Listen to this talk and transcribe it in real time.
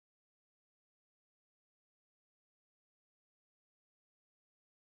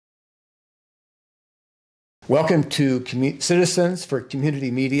Welcome to Citizens for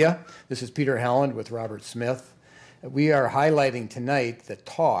Community Media. This is Peter Howland with Robert Smith. We are highlighting tonight the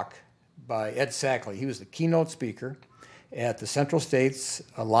talk by Ed Sackley. He was the keynote speaker at the Central States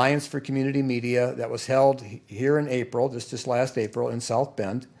Alliance for Community Media that was held here in April, this last April, in South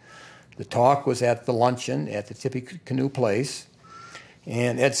Bend. The talk was at the luncheon at the Tippecanoe Place.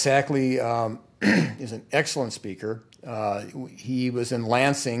 And Ed Sackley is an excellent speaker. He was in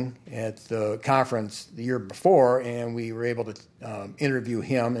Lansing at the conference the year before, and we were able to interview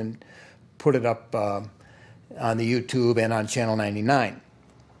him and put it up on the YouTube and on Channel 99.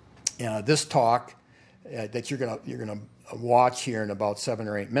 This talk that you're gonna watch here in about 7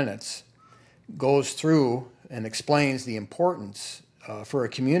 or 8 minutes goes through and explains the importance for a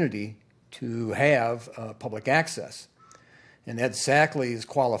community to have public access. And Ed Sackley is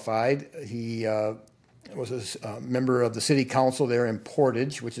qualified. He was a member of the city council there in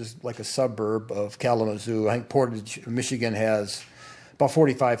Portage, which is like a suburb of Kalamazoo. I think Portage, Michigan has about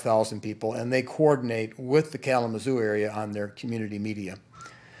 45,000 people, and they coordinate with the Kalamazoo area on their community media.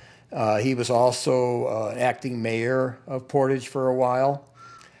 He was also acting mayor of Portage for a while.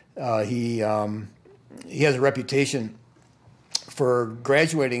 He has a reputation for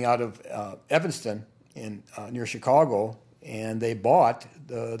graduating out of Evanston in near Chicago, and they bought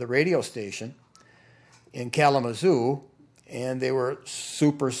the radio station in Kalamazoo, and they were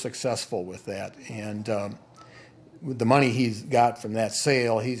super successful with that. And with the money he's got from that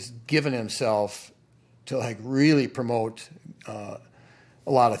sale, he's given himself to really promote a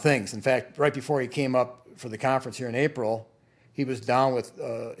lot of things. In fact, right before he came up for the conference here in April, he was down with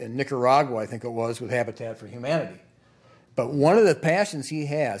in Nicaragua, I think it was, with Habitat for Humanity. But one of the passions he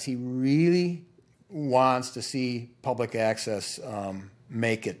has, he really wants to see public access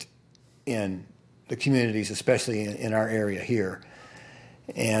make it in the communities, especially in our area here.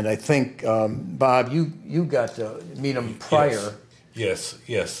 And I think, Bob, you got to meet him prior. Yes.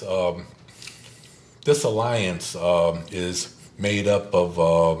 This alliance is made up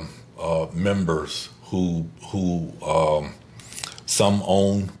of members who some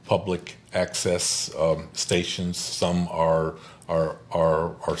own public access stations, some are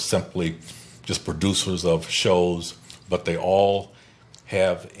simply just producers of shows, but they all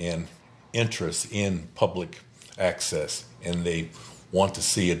have an interest in public access, and they want to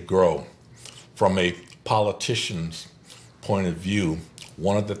see it grow. From a politician's point of view,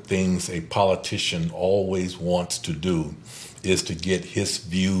 one of the things a politician always wants to do is to get his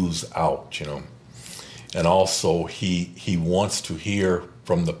views out, And also he wants to hear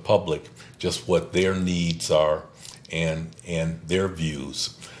from the public just what their needs are and their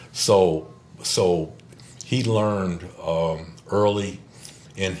views. So he learned early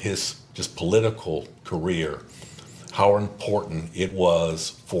in his just political career how important it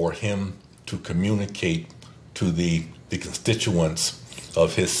was for him to communicate to the constituents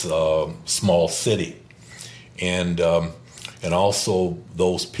of his small city, and also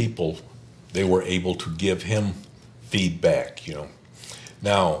those people, they were able to give him feedback.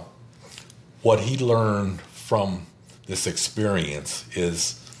 Now, what he learned from this experience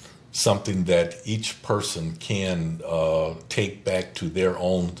is something that each person can take back to their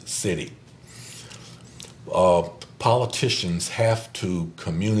own city. Politicians have to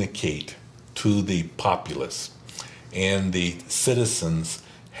communicate to the populace, and the citizens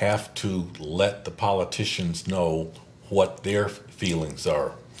have to let the politicians know what their feelings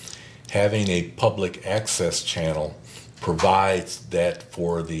are. Having a public access channel provides that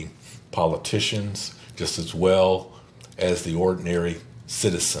for the politicians just as well as the ordinary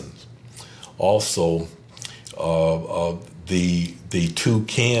citizens. Also, the two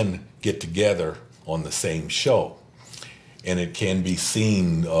can get together on the same show, and it can be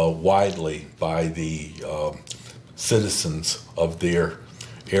seen widely by the citizens of their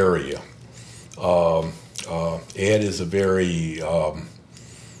area. Ed is a very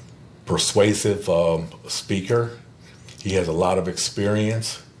persuasive speaker. He has a lot of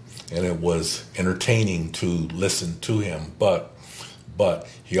experience, and it was entertaining to listen to him. But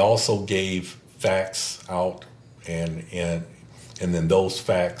he also gave facts out, and then those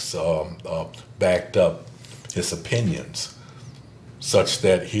facts backed up his opinions, such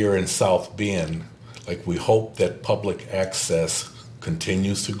that here in South Bend, we hope that public access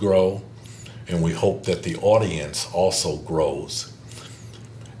continues to grow, and we hope that the audience also grows.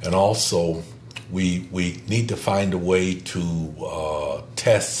 And also, we need to find a way to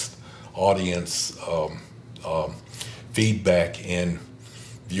test audience feedback and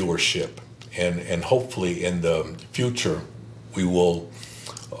viewership, and hopefully in the future we will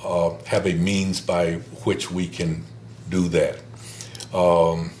have a means by which we can do that.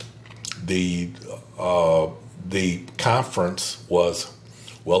 the conference was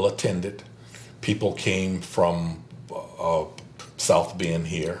well attended. People came from South Bend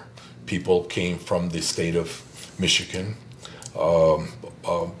here. People came from the state of Michigan,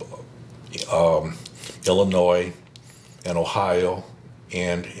 Illinois, and Ohio,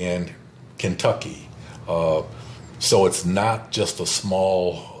 and Kentucky. So it's not just a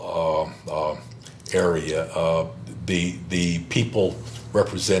small area. The people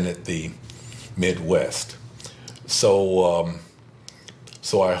represented the Midwest. So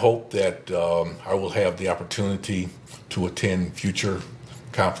I hope that I will have the opportunity to attend future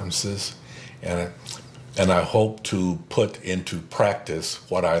conferences, and I hope to put into practice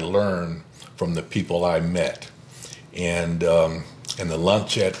what I learned from the people I met. And the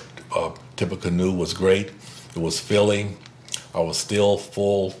lunch at Tippecanoe was great. It was filling. I was still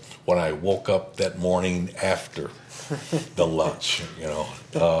full when I woke up that morning after the lunch.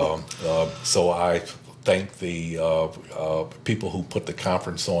 So I thank the people who put the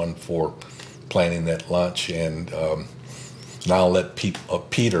conference on for planning that lunch, and now I'll let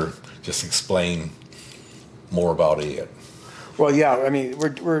Peter just explain more about it. Well, yeah, I mean,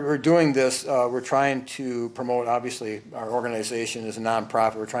 we're doing this. We're trying to promote. Obviously, our organization is a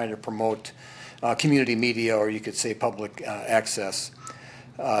nonprofit. We're trying to promote community media, or you could say public access.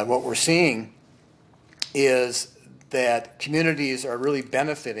 What we're seeing is that communities are really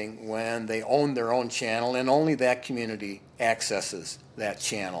benefiting when they own their own channel, and only that community accesses that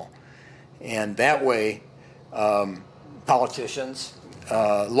channel. And that way, politicians,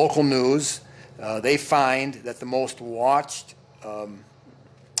 local news, they find that the most watched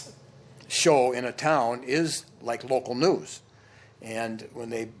show in a town is like local news. And when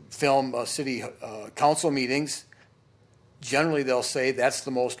they film city council meetings, generally they'll say that's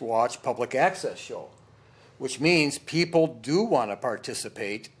the most watched public access show, which means people do want to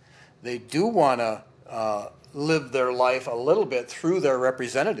participate. They do want to live their life a little bit through their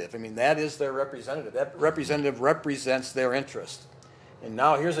representative. I mean, that is their representative. That representative represents their interest. And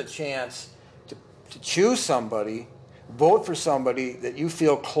now here's a chance to choose somebody, vote for somebody that you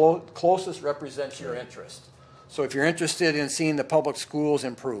feel closest represents your interest. So if you're interested in seeing the public schools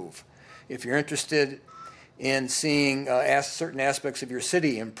improve, if you're interested in seeing certain aspects of your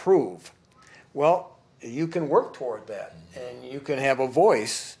city improve, well, you can work toward that, and you can have a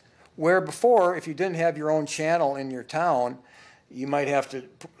voice where before, if you didn't have your own channel in your town, you might have to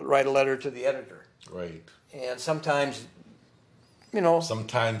write a letter to the editor. Right. And sometimes,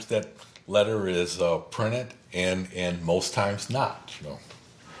 Sometimes that letter is printed, and most times not,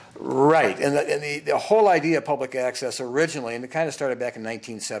 Right. And the whole idea of public access originally, and it kind of started back in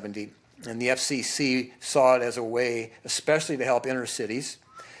 1970, and the FCC saw it as a way, especially to help inner cities.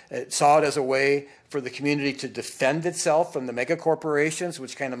 It saw it as a way for the community to defend itself from the mega corporations,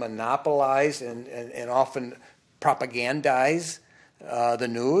 which kind of monopolize and often propagandize the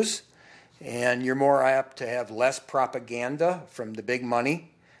news. And you're more apt to have less propaganda from the big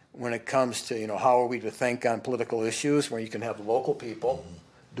money when it comes to, how are we to think on political issues, where you can have local people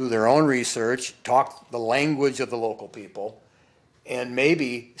do their own research, talk the language of the local people, and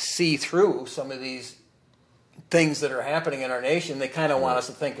maybe see through some of these things that are happening in our nation. They kind of want us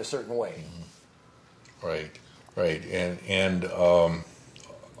to think a certain way. Right. And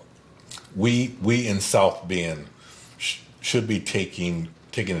we in South Bend should be taking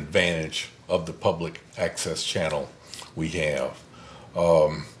advantage of the public access channel we have.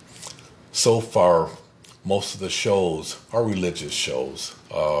 So far, most of the shows are religious shows,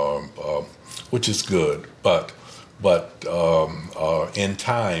 which is good. But in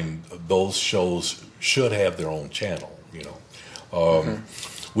time, those shows should have their own channel.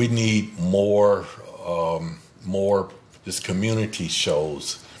 We need more just community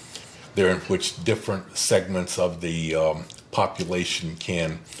shows there, in which different segments of the population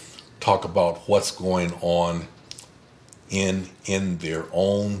can talk about what's going on in their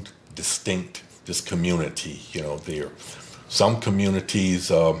own distinct community. Some communities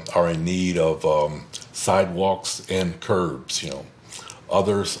are in need of sidewalks and curbs.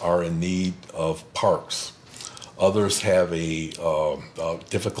 Others are in need of parks. Others have a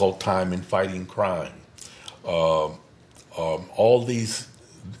difficult time in fighting crime. All these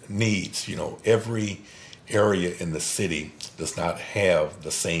needs, every area in the city does not have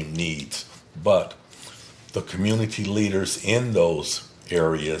the same needs, but the community leaders in those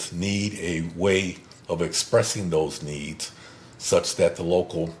areas need a way of expressing those needs such that the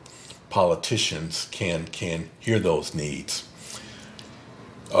local politicians can hear those needs.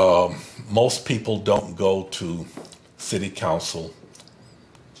 Most people don't go to city council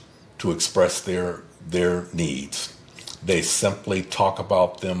to express their needs. They simply talk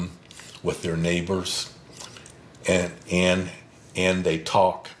about them with their neighbors, and they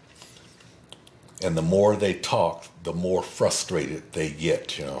talk. And the more they talk, the more frustrated they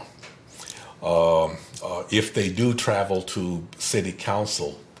get, you know. If they do travel to city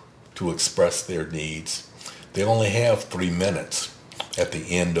council to express their needs, they only have 3 minutes at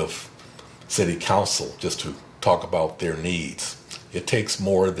the end of city council just to talk about their needs. It takes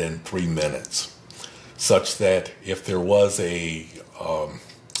more than 3 minutes, such that if there was a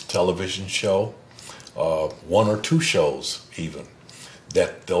television show, 1 or 2 shows even,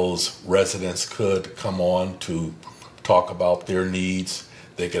 that those residents could come on to talk about their needs,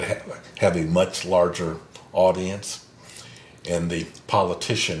 they could have a much larger audience, and the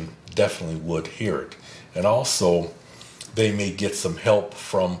politician definitely would hear it. And also, they may get some help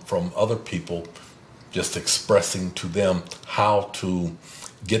from other people just expressing to them how to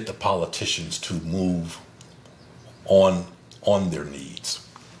get the politicians to move on their needs.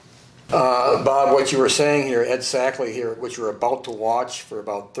 Bob, what you were saying here, Ed Sackley here, which you're about to watch for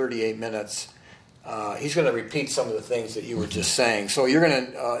about 38 minutes, he's going to repeat some of the things that you were just saying. So you're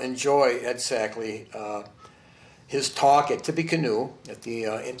going to enjoy Ed Sackley, his talk at Tippecanoe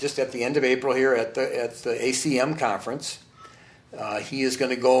just at the end of April here at the ACM conference. He is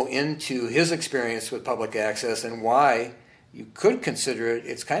going to go into his experience with public access and why you could consider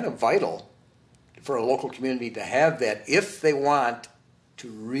it's kind of vital for a local community to have that if they want to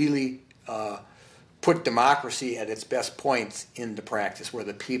really put democracy at its best points into practice, where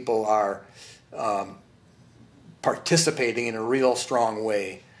the people are participating in a real strong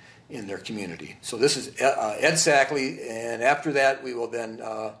way in their community. So this is Ed Sackley, and after that we will then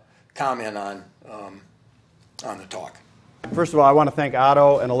comment on the talk. First of all, I want to thank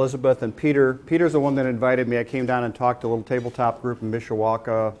Otto and Elizabeth and Peter. Peter's the one that invited me. I came down and talked to a little tabletop group in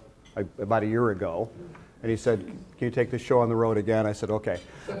Mishawaka about a year ago. And he said, can you take this show on the road again? I said, okay.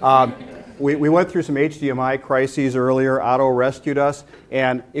 We went through some HDMI crises earlier. Otto rescued us.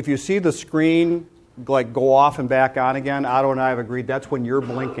 And if you see the screen like go off and back on again, Otto and I have agreed that's when you're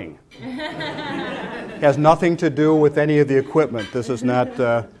blinking. It has nothing to do with any of the equipment. This is not...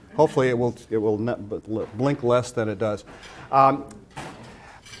 hopefully it will not blink less than it does. I'm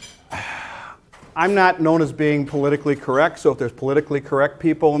not known as being politically correct, so if there's politically correct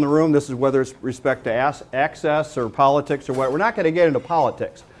people in the room, this is whether it's respect to access or politics or what. We're not going to get into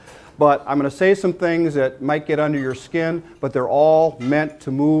politics. But I'm going to say some things that might get under your skin, but they're all meant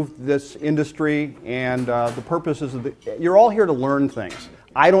to move this industry, and the purposes of you're all here to learn things.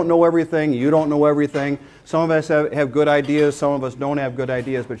 I don't know everything, you don't know everything. Some of us have good ideas, some of us don't have good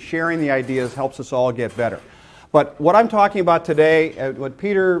ideas, but sharing the ideas helps us all get better. But what I'm talking about today, what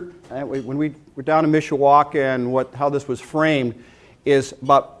Peter, when we were down in Mishawaka and how this was framed, is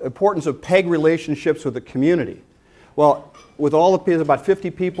about the importance of PEG relationships with the community. Well, with all the people, about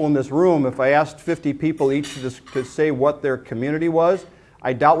 50 people in this room, if I asked 50 people each to say what their community was,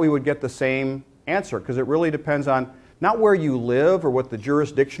 I doubt we would get the same answer, because it really depends on not where you live or what the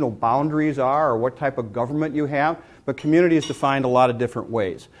jurisdictional boundaries are or what type of government you have, but community is defined a lot of different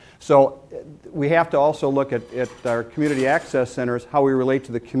ways. So we have to also look at our community access centers, how we relate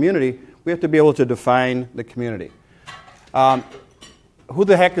to the community. We have to be able to define the community. Who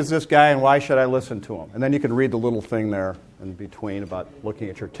the heck is this guy and why should I listen to him? And then you can read the little thing there in between about looking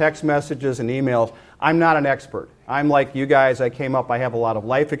at your text messages and emails. I'm not an expert. I'm like you guys. I have a lot of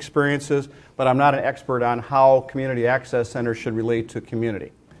life experiences, but I'm not an expert on how community access centers should relate to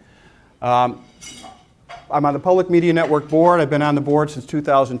community. I'm on the Public Media Network board. I've been on the board since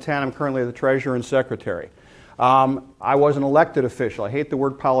 2010. I'm currently the treasurer and secretary. I was an elected official. I hate the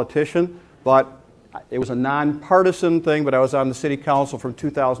word politician, but it was a nonpartisan thing, but I was on the city council from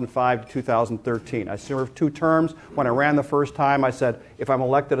 2005 to 2013. I served 2 terms. When I ran the first time, I said, if I'm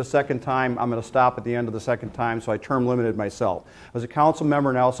elected a second time, I'm going to stop at the end of the second time, so I term limited myself. I was a council member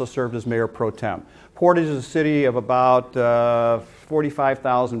and I also served as mayor pro tem. Portage is a city of about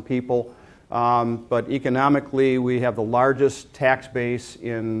 45,000 people, but economically we have the largest tax base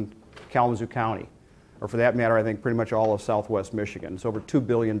in Kalamazoo County. Or for that matter, I think pretty much all of Southwest Michigan. It's over $2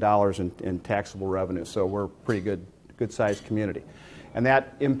 billion in taxable revenue, so we're a pretty good-sized community. And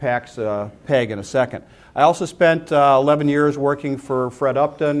that impacts PEG in a second. I also spent 11 years working for Fred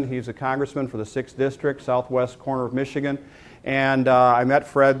Upton. He's a congressman for the 6th District, southwest corner of Michigan. And I met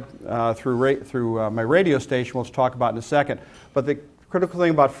Fred through my radio station, which we'll talk about in a second. But the critical thing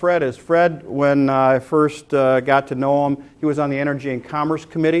about Fred is when I first got to know him, he was on the Energy and Commerce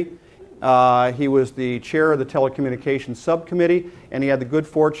Committee. He was the chair of the Telecommunications Subcommittee, and he had the good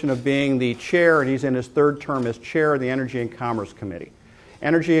fortune of being the chair, and he's in his 3rd term as chair of the Energy and Commerce Committee.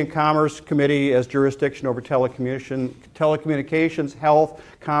 Energy and Commerce Committee as jurisdiction over telecommunications, health,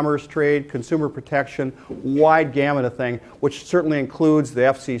 commerce, trade, consumer protection, wide gamut of things, which certainly includes the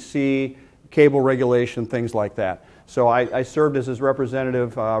FCC, cable regulation, things like that. So I served as his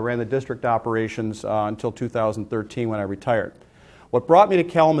representative, ran the district operations until 2013 when I retired. What brought me to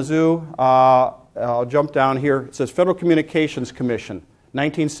Kalamazoo, I'll jump down here. It says Federal Communications Commission,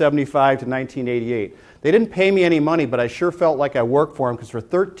 1975 to 1988. They didn't pay me any money, but I sure felt like I worked for them because for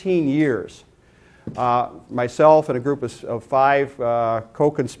 13 years, myself and a group of 5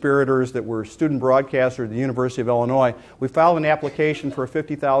 co-conspirators that were student broadcasters at the University of Illinois, we filed an application for a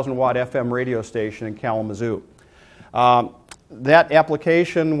 50,000-watt FM radio station in Kalamazoo. That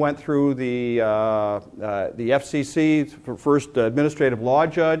application went through the FCC, first administrative law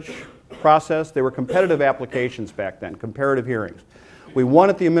judge process. They were competitive applications back then, comparative hearings. We won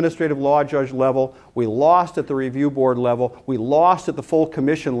at the administrative law judge level. We lost at the review board level. We lost at the full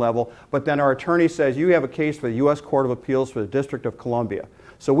commission level. But then our attorney says, you have a case for the U.S. Court of Appeals for the District of Columbia.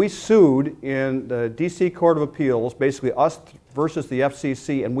 So we sued in the D.C. Court of Appeals, basically us versus the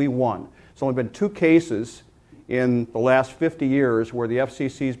FCC, and we won. It's only been 2 cases in the last 50 years where the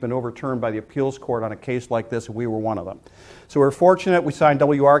FCC has been overturned by the appeals court on a case like this, and we were one of them. So we're fortunate. We signed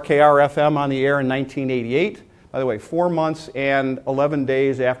WRKR-FM on the air in 1988. By the way, 4 months and 11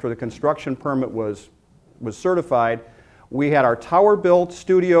 days after the construction permit was certified, we had our tower built,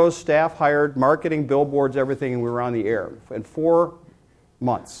 studios, staff hired, marketing, billboards, everything, and we were on the air in 4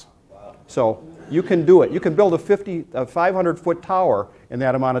 months. Wow. So you can do it. You can build a 500-foot tower in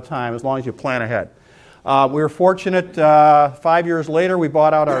that amount of time as long as you plan ahead. We were fortunate, 5 years later, we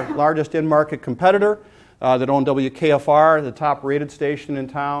bought out our largest in-market competitor that owned WKFR, the top-rated station in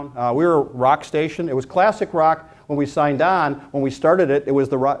town. We were a rock station. It was classic rock when we signed on. When we started it, it was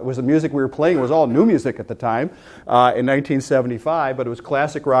the music we were playing. It was all new music at the time in 1975, but it was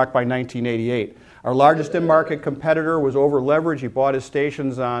classic rock by 1988. Our largest in-market competitor was over-leveraged. He bought his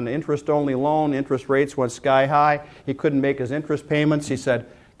stations on interest-only loan. Interest rates went sky high. He couldn't make his interest payments. He said,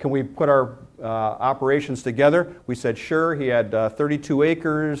 can we put our operations together? We said, sure. He had 32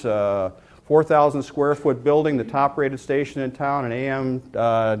 acres, 4,000 square foot building, the top rated station in town, an AM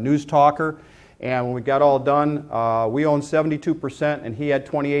news talker. And when we got all done, we owned 72% and he had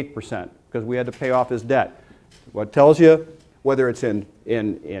 28% because we had to pay off his debt. What tells you, whether it's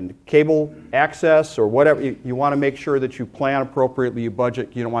in cable access or whatever, you want to make sure that you plan appropriately, you budget,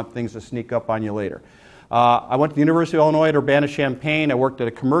 you don't want things to sneak up on you later. I went to the University of Illinois at Urbana-Champaign. I worked at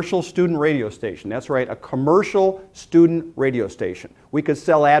a commercial student radio station. That's right, a commercial student radio station. We could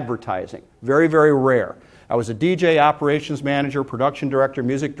sell advertising. Very, very rare. I was a DJ, operations manager, production director,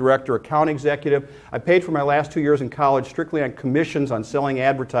 music director, account executive. I paid for my last 2 years in college strictly on commissions on selling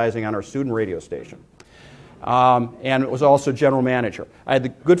advertising on our student radio station. And was also general manager. I had the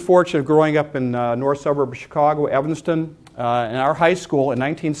good fortune of growing up in north suburb of Chicago, Evanston. In our high school in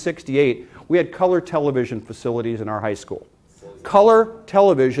 1968, we had color television facilities in our high school. Color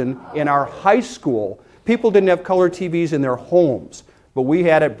television in our high school. People didn't have color TVs in their homes, but we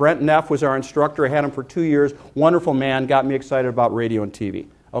had it. Brent Neff was our instructor. I had him for 2 years. Wonderful man, got me excited about radio and TV.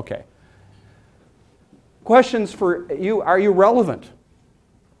 Okay. Questions for you, are you relevant?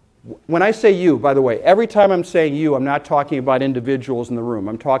 When I say you, by the way, every time I'm saying you, I'm not talking about individuals in the room.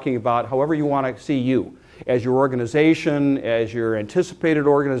 I'm talking about however you want to see you. As your organization, as your anticipated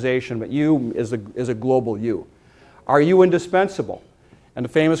organization, but you is a global you. Are you indispensable? And the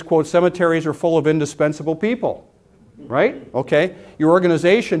famous quote, cemeteries are full of indispensable people, right? Okay. Your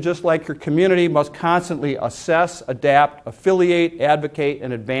organization, just like your community, must constantly assess, adapt, affiliate, advocate,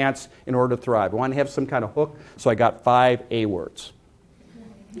 and advance in order to thrive. I want to have some kind of hook, so I got 5 A words.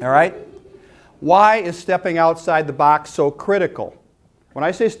 All right? Why is stepping outside the box so critical? When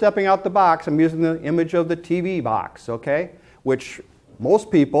I say stepping out the box, I'm using the image of the TV box, okay? Which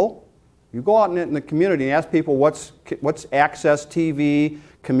most people, you go out in the community and ask people what's access TV,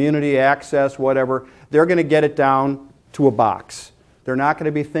 community access, whatever, they're going to get it down to a box. They're not going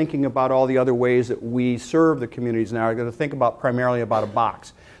to be thinking about all the other ways that we serve the communities now. They're going to think primarily about a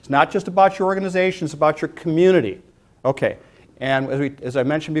box. It's not just about your organization, it's about your community. Okay, and as I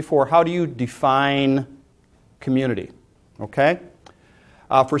mentioned before, how do you define community? Okay?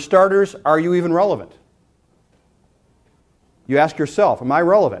 For starters, are you even relevant? You ask yourself, am I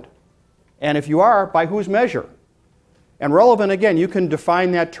relevant? And if you are, by whose measure? And relevant, again, you can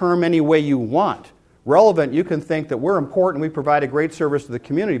define that term any way you want. Relevant, you can think that we're important, we provide a great service to the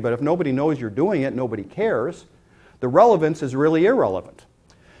community, but if nobody knows you're doing it, nobody cares. The relevance is really irrelevant.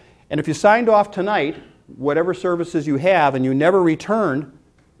 And if you signed off tonight, whatever services you have, and you never returned,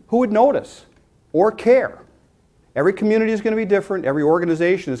 who would notice or care? Every community is going to be different. Every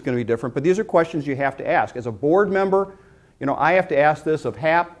organization is going to be different. But these are questions you have to ask. As a board member, I have to ask this of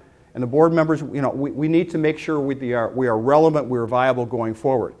HAP, and the board members, we need to make sure we are relevant, we are viable going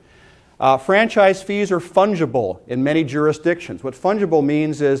forward. Franchise fees are fungible in many jurisdictions. What fungible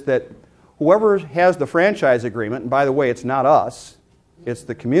means is that whoever has the franchise agreement, and by the way, it's not us, it's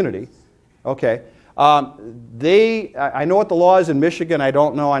the community, okay, I know what the law is in Michigan. I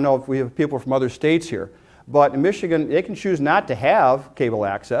don't know. I know if we have people from other states here. But in Michigan, they can choose not to have cable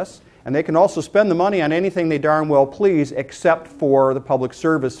access, and they can also spend the money on anything they darn well please except for the public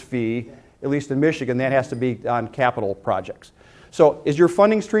service fee, at least in Michigan. That has to be on capital projects. So is your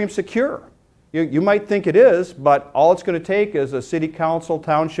funding stream secure? You might think it is, but all it's going to take is a city council,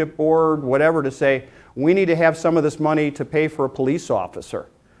 township board, whatever, to say, we need to have some of this money to pay for a police officer,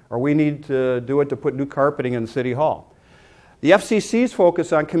 or we need to do it to put new carpeting in City Hall. The FCC's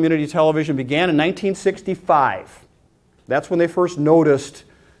focus on community television began in 1965. That's when they first noticed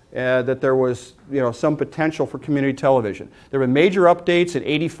that there was some potential for community television. There were major updates in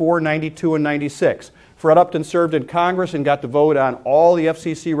 84, 92, and 96. Fred Upton served in Congress and got to vote on all the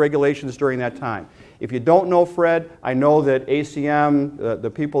FCC regulations during that time. If you don't know Fred, I know that ACM,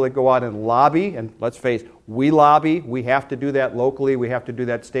 the people that go out and lobby, and let's face it, we lobby, we have to do that locally, we have to do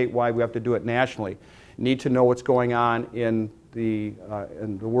that statewide, we have to do it nationally. Need to know what's going on in the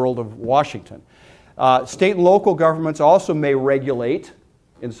world of Washington. State and local governments also may regulate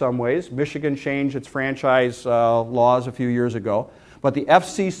in some ways. Michigan changed its franchise laws a few years ago. But the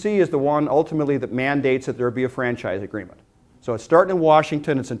FCC is the one ultimately that mandates that there be a franchise agreement. So it's starting in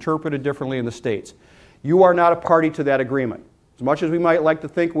Washington, it's interpreted differently in the states. You are not a party to that agreement. As much as we might like to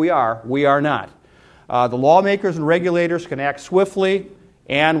think we are not. The lawmakers and regulators can act swiftly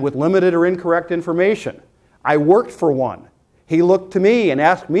and with limited or incorrect information. I worked for one. He looked to me and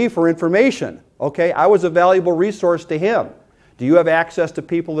asked me for information. Okay, I was a valuable resource to him. Do you have access to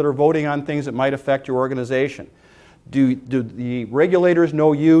people that are voting on things that might affect your organization? Do the regulators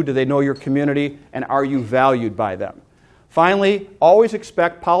know you? Do they know your community? And are you valued by them? Finally, always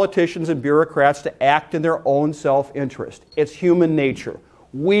expect politicians and bureaucrats to act in their own self-interest. It's human nature.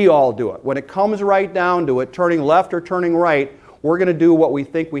 We all do it. When it comes right down to it, turning left or turning right, we're going to do what we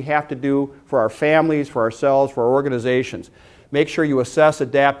think we have to do for our families, for ourselves, for our organizations. Make sure you assess,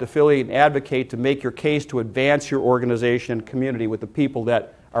 adapt, affiliate, and advocate to make your case to advance your organization and community with the people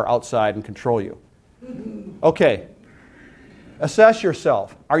that are outside and control you. Okay. Assess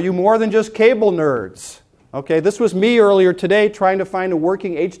yourself. Are you more than just cable nerds? Okay, this was me earlier today trying to find a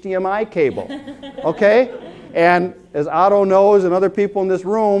working HDMI cable. Okay? And as Otto knows and other people in this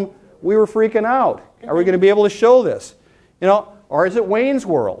room, we were freaking out. Are we going to be able to show this? Or is it Wayne's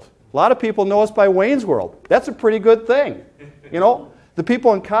World? A lot of people know us by Wayne's World. That's a pretty good thing. The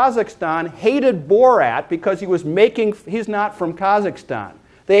people in Kazakhstan hated Borat because he's not from Kazakhstan.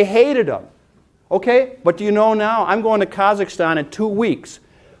 They hated him. Okay? But do you know now, I'm going to Kazakhstan in 2 weeks.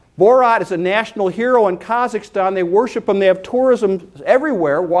 Borat is a national hero in Kazakhstan. They worship him. They have tourism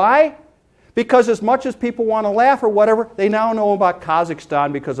everywhere. Why? Because as much as people want to laugh or whatever, they now know about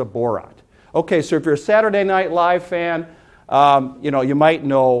Kazakhstan because of Borat. Okay, so if you're a Saturday Night Live fan, you might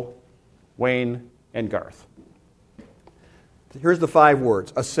know Wayne and Garth. Here's the 5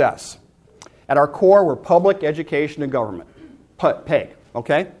 words. Assess. At our core, we're public, education, and government. PEG,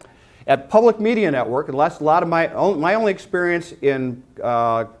 okay? At Public Media Network, and that's a lot of my only experience in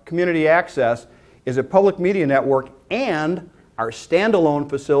community access is at Public Media Network and our standalone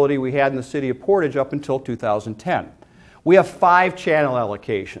facility we had in the city of Portage up until 2010. We have 5 channel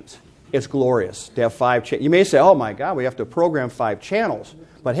allocations. It's glorious to have 5 channels. You may say, oh my God, we have to program 5 channels.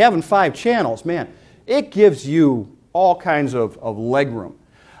 But having 5 channels, man, it gives you all kinds of legroom.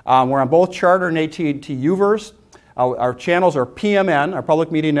 We're on both Charter and AT&T UVerse. Our channels are PMN, our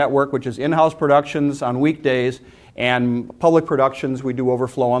Public Media Network, which is in-house productions on weekdays, and public productions we do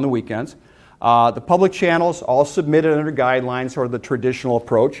overflow on the weekends. The public channels, all submitted under guidelines, sort of the traditional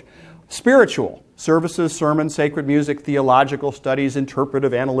approach. Spiritual, services, sermons, sacred music, theological studies,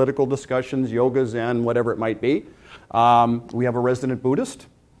 interpretive, analytical discussions, yoga, Zen, whatever it might be. We have a resident Buddhist,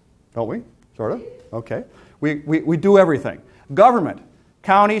 don't we? Sort of? Okay. We do everything. Government.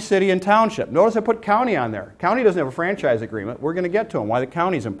 County, city, and township. Notice I put county on there. County doesn't have a franchise agreement. We're going to get to them, why the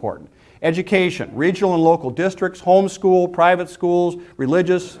county is important. Education, regional and local districts, homeschool, private schools,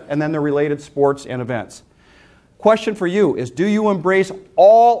 religious, and then the related sports and events. Question for you is, do you embrace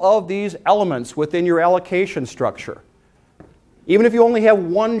all of these elements within your allocation structure? Even if you only have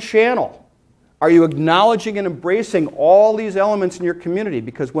 1 channel, are you acknowledging and embracing all these elements in your community?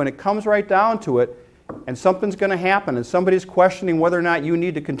 Because when it comes right down to it, and something's going to happen, and somebody's questioning whether or not you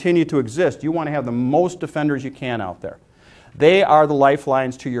need to continue to exist, you want to have the most defenders you can out there. They are the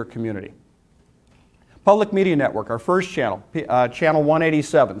lifelines to your community. Public Media Network, our first channel, channel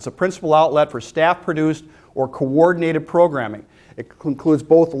 187. It's a principal outlet for staff-produced or coordinated programming. It includes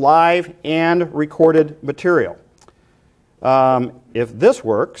both live and recorded material. If this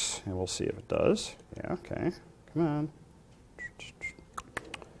works, and we'll see if it does. Yeah, okay. Come on.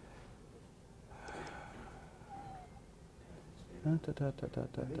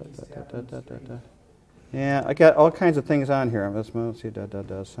 Yeah, I got all kinds of things on here. Let's see.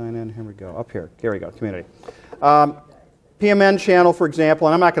 Sign in. Here we go. Up here. Here we go. Community. PMN channel, for example,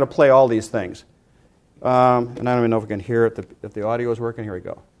 and I'm not going to play all these things. And I don't even know if we can hear it, if the audio is working. Here we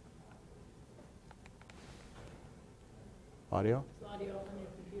go. Audio? Audio on your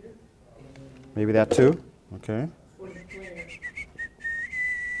computer? Maybe that too? Okay.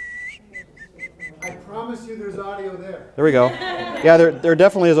 I promise you there's audio there. There we go. Yeah, there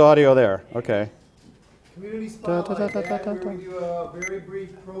definitely is audio there. Okay. Community Spotlight, where we do a very brief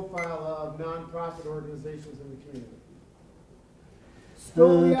profile of nonprofit organizations in the community.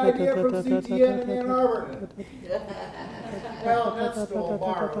 Stole the idea from CTN in Ann Arbor. Well, not stole,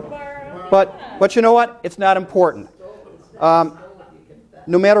 borrowed. But you know what? It's not important.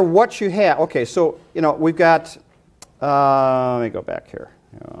 No matter what you have. Okay, so, you know, we've got, let me go back here.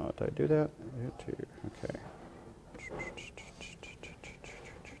 Did I do that? Okay.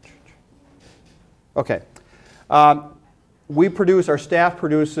 Okay. We produce, our staff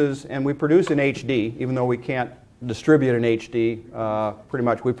produces, and we produce in HD, even though we can't distribute in HD, pretty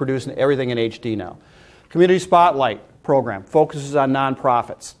much. We produce everything in HD now. Community Spotlight program focuses on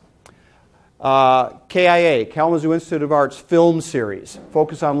nonprofits. KIA, Kalamazoo Institute of Arts film series,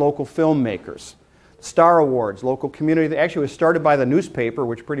 focus on local filmmakers. Star Awards, local community. Actually, it was started by the newspaper,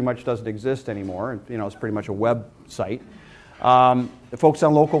 which pretty much doesn't exist anymore. You know, it's pretty much a website. It focuses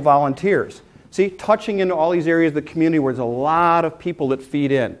on local volunteers. See, touching into all these areas of the community where there's a lot of people that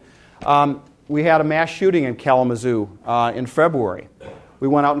feed in. We had a mass shooting in Kalamazoo in February. We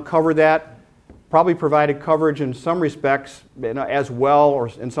went out and covered that. Probably provided coverage in some respects, you know, as well, or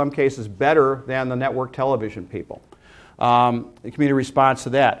in some cases better than the network television people. The community response to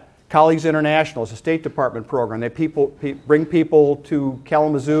that. Colleagues International is a State Department program. They bring people to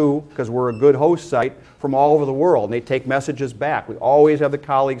Kalamazoo, because we're a good host site, from all over the world, and they take messages back. We always have the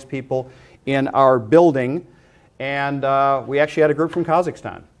colleagues people in our building, and we actually had a group from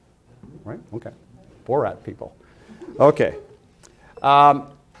Kazakhstan. Right? Okay. Borat people. Okay.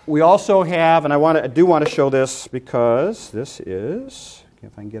 We also have, and I do want to show this because this is,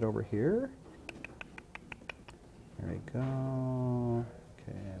 if I can get over here. There we go.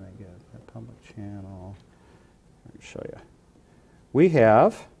 Okay, and I get a public channel. Let me show you. We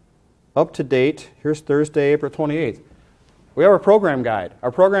have, up to date, here's Thursday, April 28th. We have our program guide.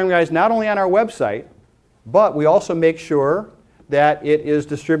 Our program guide is not only on our website, but we also make sure that it is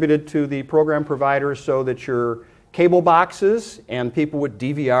distributed to the program providers so that your cable boxes and people with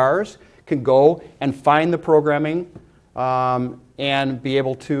DVRs can go and find the programming and be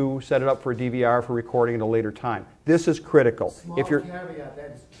able to set it up for a DVR for recording at a later time. This is critical. Small caveat,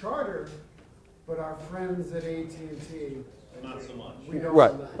 that's charter, but our friends at AT&T, not so much. We don't.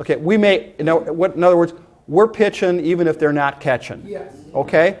 Right. Okay. We may. In other words, we're pitching even if they're not catching. Yes.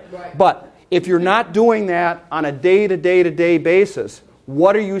 Okay. Right. But if you're not doing that on a day-to-day basis,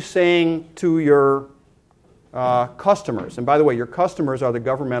 what are you saying to your customers? And by the way, your customers are the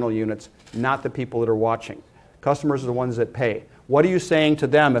governmental units, not the people that are watching. Customers are the ones that pay. What are you saying to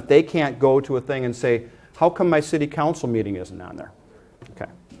them if they can't go to a thing and say, how come my city council meeting isn't on there?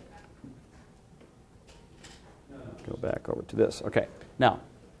 Okay. Go back over to this. Okay. Now,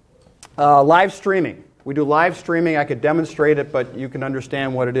 live streaming. We do live streaming. I could demonstrate it, but you can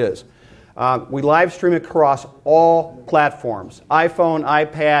understand what it is. We live stream across all platforms. iPhone,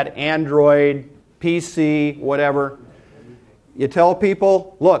 iPad, Android, PC, whatever. You tell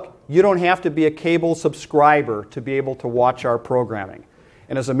people, look, you don't have to be a cable subscriber to be able to watch our programming.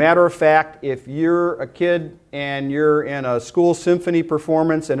 And as a matter of fact, if you're a kid and you're in a school symphony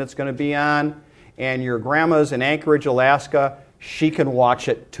performance and it's going to be on, and your grandma's in Anchorage, Alaska, she can watch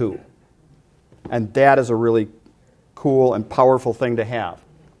it too. And that is a really cool and powerful thing to have.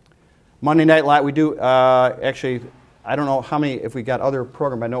 Monday Night Live, we do, actually, I don't know how many, if we got other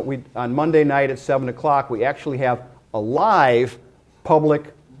programs. I know on Monday night at 7 o'clock, we actually have a live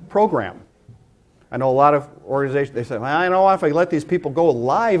public program. I know a lot of organizations, they say, well, I don't know if I let these people go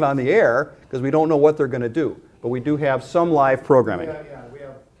live on the air because we don't know what they're going to do. But we do have some live programming. Yeah, we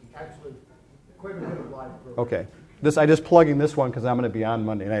have actually quite a bit of live programming. Okay. I just plugging this one because I'm going to be on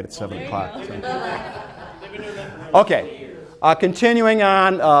Monday night at 7 o'clock. Okay. Continuing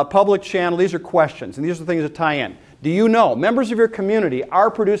on, public channel, these are questions, and these are things that tie in. Do you know members of your community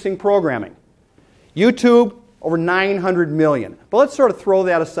are producing programming? YouTube, over 900 million. But let's sort of throw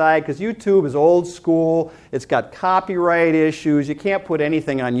that aside because YouTube is old school. It's got copyright issues. You can't put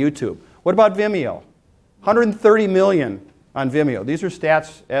anything on YouTube. What about Vimeo? 130 million on Vimeo. These are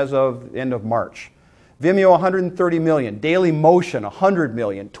stats as of the end of March. Vimeo, 130 million. Daily Motion, 100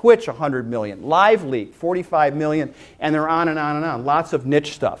 million. Twitch, 100 million. LiveLeak, 45 million. And they're on and on and on. Lots of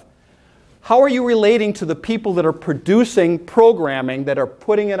niche stuff. How are you relating to the people that are producing programming that are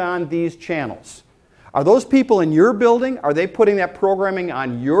putting it on these channels? Are those people in your building? Are they putting that programming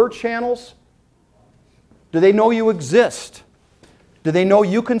on your channels? Do they know you exist? Do they know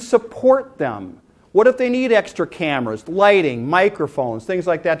you can support them? What if they need extra cameras, lighting, microphones, things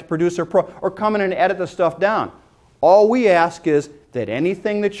like that to produce their or come in and edit the stuff down? All we ask is that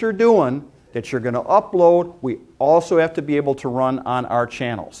anything that you're doing, that you're going to upload, we also have to be able to run on our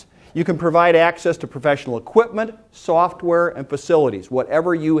channels. You can provide access to professional equipment, software, and facilities,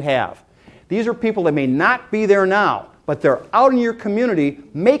 whatever you have. These are people that may not be there now, but they're out in your community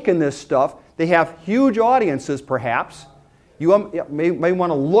making this stuff. They have huge audiences, perhaps. You may want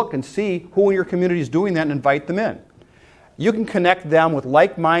to look and see who in your community is doing that and invite them in. You can connect them with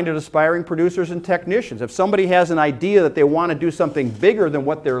like-minded aspiring producers and technicians. If somebody has an idea that they want to do something bigger than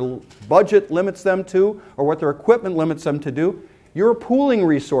what their budget limits them to or what their equipment limits them to do, you're a pooling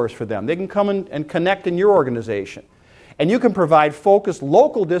resource for them. They can come in and connect in your organization. And you can provide focused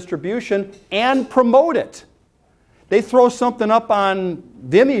local distribution and promote it. They throw something up on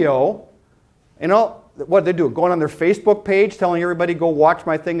Vimeo, what they do, going on their Facebook page, telling everybody, go watch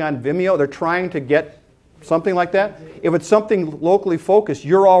my thing on Vimeo. They're trying to get something like that. If it's something locally focused,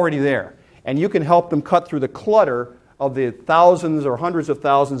 you're already there. And you can help them cut through the clutter of the thousands or hundreds of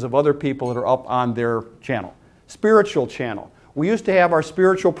thousands of other people that are up on their channel. Spiritual channel. We used to have our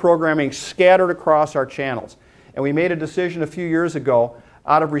spiritual programming scattered across our channels. And we made a decision a few years ago,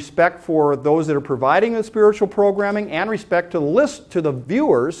 out of respect for those that are providing the spiritual programming and respect to the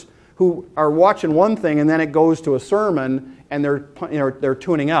viewers who are watching one thing and then it goes to a sermon and they're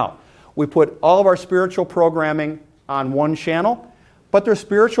tuning out. We put all of our spiritual programming on one channel, but there's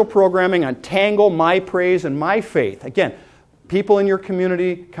spiritual programming on Tango, My Praise, and My Faith. Again, people in your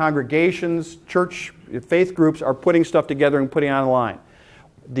community, congregations, church, faith groups are putting stuff together and putting it online.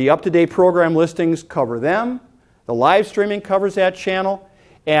 The up-to-date program listings cover them. The live streaming covers that channel.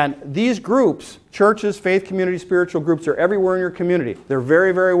 And these groups, churches, faith community, spiritual groups, are everywhere in your community. They're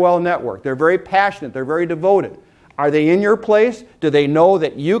very, very well networked. They're very passionate. They're very devoted. Are they in your place? Do they know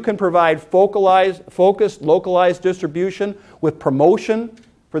that you can provide focused, localized distribution with promotion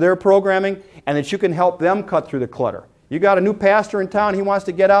for their programming and that you can help them cut through the clutter? You got a new pastor in town, he wants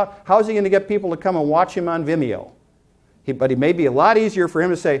to get out. How's he going to get people to come and watch him on Vimeo? But it may be a lot easier for him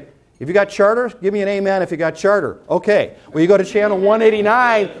to say, if you got charter, give me an amen if you got charter. Okay. Well, you go to channel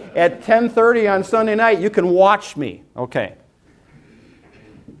 189 at 10:30 on Sunday night, you can watch me. Okay.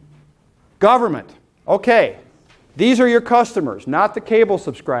 Government. Okay. These are your customers, not the cable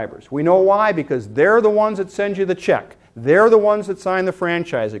subscribers. We know why, because they're the ones that send you the check. They're the ones that sign the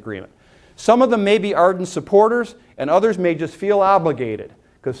franchise agreement. Some of them may be ardent supporters, and others may just feel obligated.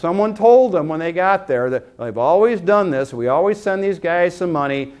 Because someone told them when they got there that they've always done this, we always send these guys some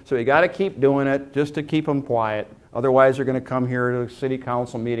money, so we got to keep doing it just to keep them quiet. Otherwise, they're going to come here to a city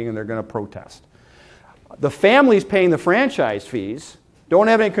council meeting and they're going to protest. The families paying the franchise fees don't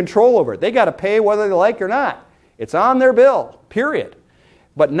have any control over it. They got to pay whether they like it or not. It's on their bill, period.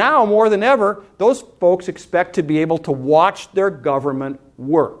 But now, more than ever, those folks expect to be able to watch their government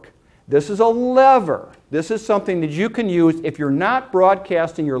work. This is a lever. This is something that you can use if you're not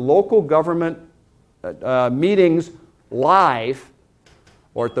broadcasting your local government meetings live,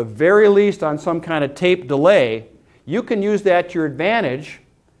 or at the very least on some kind of tape delay. You can use that to your advantage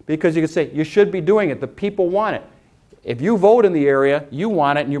because you can say, you should be doing it. The people want it. If you vote in the area, you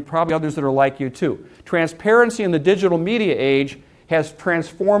want it, and you're probably others that are like you too. Transparency in the digital media age has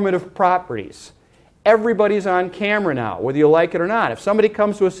transformative properties. Everybody's on camera now, whether you like it or not. If somebody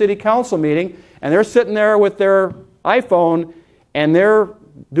comes to a city council meeting and they're sitting there with their iPhone and they're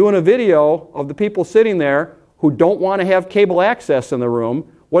doing a video of the people sitting there who don't want to have cable access in the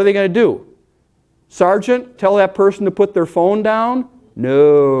room, what are they going to do? Sergeant, tell that person to put their phone down?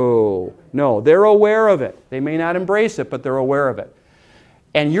 No. They're aware of it. They may not embrace it, but they're aware of it.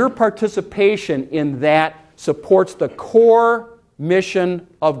 And your participation in that supports the core mission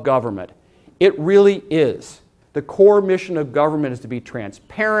of government. It really is. The core mission of government is to be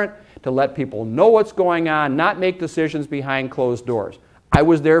transparent, to let people know what's going on, not make decisions behind closed doors. I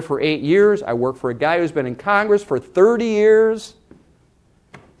was there for 8 years. I worked for a guy who's been in Congress for 30 years.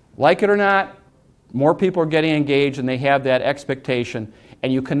 Like it or not, more people are getting engaged and they have that expectation.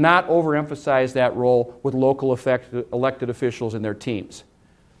 And you cannot overemphasize that role with local elected officials and their teams.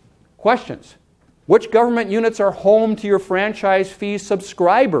 Questions? Which government units are home to your franchise fee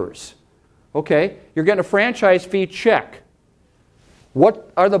subscribers? Okay, you're getting a franchise fee check.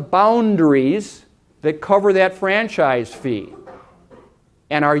 What are the boundaries that cover that franchise fee?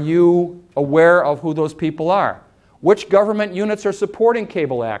 And are you aware of who those people are? Which government units are supporting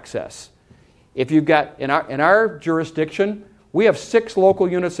cable access? If you've got, in our jurisdiction, we have 6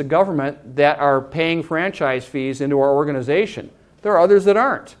 local units of government that are paying franchise fees into our organization. There are others that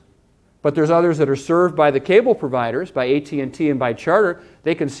aren't. But there's others that are served by the cable providers, by AT&T and by Charter.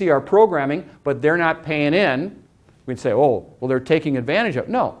 They can see our programming, but they're not paying in. We'd say, oh, well, they're taking advantage of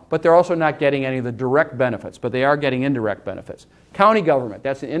it. No, but they're also not getting any of the direct benefits, but they are getting indirect benefits. County government,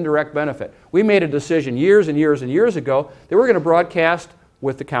 that's an indirect benefit. We made a decision years and years and years ago that we're going to broadcast,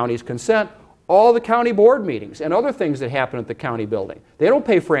 with the county's consent, all the county board meetings and other things that happen at the county building. They don't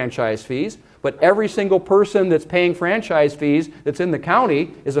pay franchise fees, but every single person that's paying franchise fees that's in the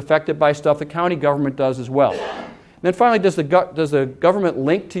county is affected by stuff the county government does as well. And then finally, does the government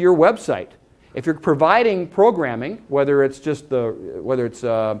link to your website? If you're providing programming, whether it's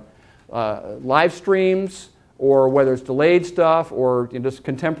live streams or whether it's delayed stuff or just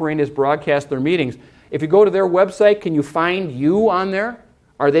contemporaneous broadcast their meetings, if you go to their website, can you find you on there?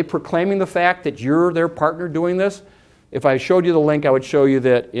 Are they proclaiming the fact that you're their partner doing this? If I showed you the link, I would show you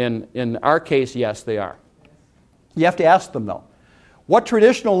that in our case, yes, they are. You have to ask them, though. What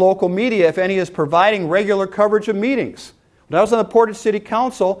traditional local media, if any, is providing regular coverage of meetings? When I was on the Portage City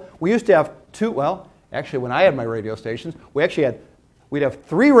Council, we used to have actually when I had my radio stations, we'd have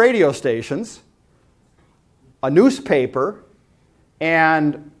 3 radio stations, a newspaper,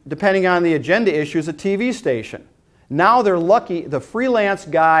 and depending on the agenda issues, a TV station. Now they're lucky, the freelance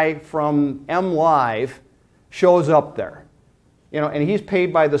guy from M Live shows up there, and he's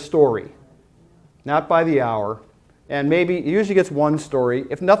paid by the story, not by the hour, and maybe he usually gets one story.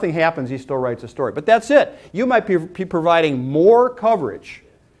 If nothing happens, he still writes a story. But that's it. You might be providing more coverage,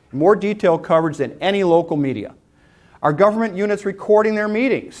 more detailed coverage than any local media. Are government units recording their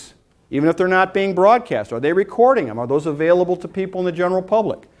meetings, even if they're not being broadcast? Are they recording them? Are those available to people in the general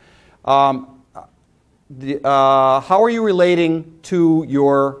public? How are you relating to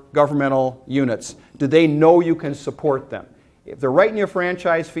your governmental units? Do they know you can support them? If they're writing you a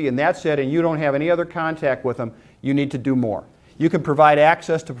franchise fee and that's it, and you don't have any other contact with them, you need to do more. You can provide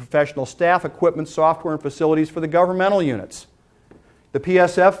access to professional staff, equipment, software, and facilities for the governmental units. The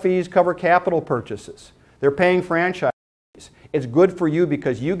PSF fees cover capital purchases. They're paying franchise fees. It's good for you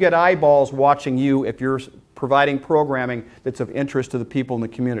because you get eyeballs watching you if you're providing programming that's of interest to the people in the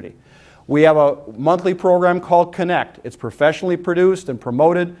community. We have a monthly program called Connect. It's professionally produced and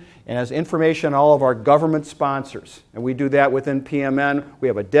promoted and has information on all of our government sponsors. And we do that within PMN. We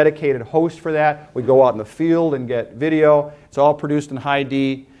have a dedicated host for that. We go out in the field and get video. It's all produced in high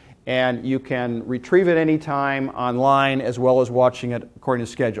D, and you can retrieve it anytime online as well as watching it according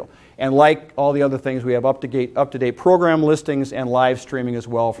to schedule. And like all the other things, we have up-to-date program listings and live streaming as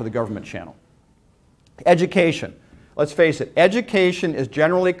well for the government channel. Education. Let's face it, education is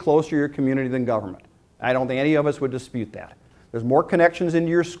generally closer to your community than government. I don't think any of us would dispute that. There's more connections into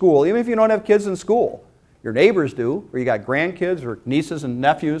your school, even if you don't have kids in school. Your neighbors do, or you got grandkids or nieces and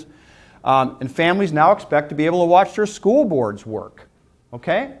nephews. And families now expect to be able to watch their school boards work.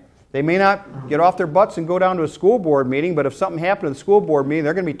 Okay? They may not get off their butts and go down to a school board meeting, but if something happened at the school board meeting,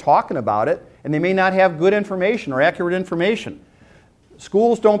 they're going to be talking about it, and they may not have good information or accurate information.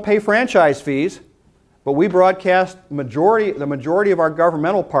 Schools don't pay franchise fees, but we broadcast the majority of our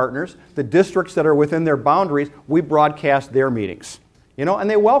governmental partners, the districts that are within their boundaries, we broadcast their meetings. And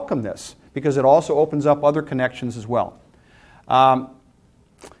they welcome this because it also opens up other connections as well.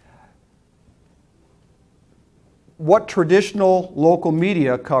 What traditional local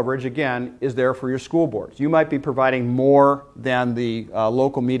media coverage, again, is there for your school boards? You might be providing more than the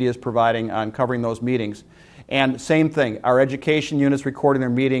local media is providing on covering those meetings. And same thing, are education units recording their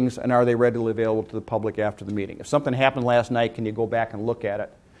meetings, and are they readily available to the public after the meeting? If something happened last night, can you go back and look at it?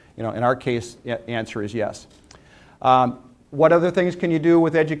 In our case, the answer is yes. What other things can you do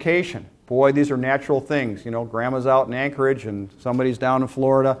with education? Boy, these are natural things. Grandma's out in Anchorage and somebody's down in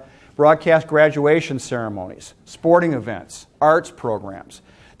Florida. Broadcast graduation ceremonies, sporting events, arts programs.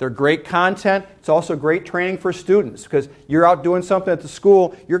 They're great content. It's also great training for students because you're out doing something at the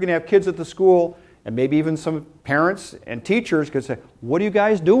school. You're going to have kids at the school, And maybe even some parents and teachers could say, what are you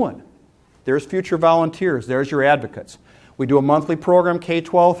guys doing? There's future volunteers. There's your advocates. We do a monthly program,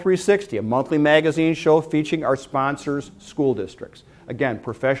 K-12 360, a monthly magazine show featuring our sponsors' school districts. Again,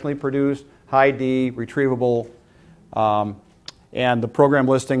 professionally produced, high D, retrievable, and the program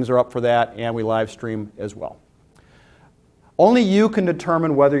listings are up for that, and we live stream as well. Only you can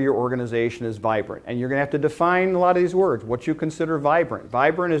determine whether your organization is vibrant, and you're going to have to define a lot of these words, what you consider vibrant.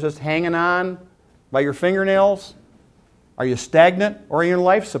 Vibrant is just hanging on by your fingernails? Are you stagnant, or are you in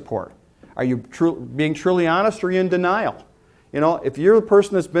life support? Are you being truly honest, or are you in denial? You know, if you're the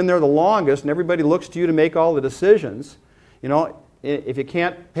person that's been there the longest and everybody looks to you to make all the decisions, you know, if you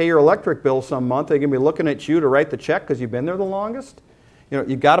can't pay your electric bill some month, they're going to be looking at you to write the check because you've been there the longest. You know,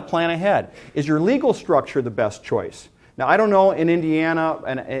 you've got to plan ahead. Is your legal structure the best choice? Now, I don't know in Indiana,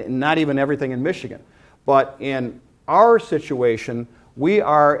 and not even everything in Michigan, but in our situation, we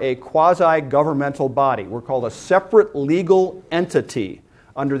are a quasi-governmental body. We're called a separate legal entity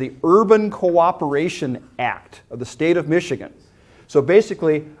under the Urban Cooperation Act of the state of Michigan. So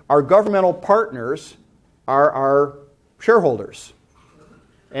basically, our governmental partners are our shareholders.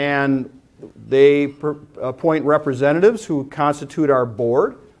 And they appoint representatives who constitute our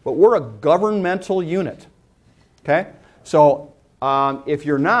board, but we're a governmental unit. Okay? So if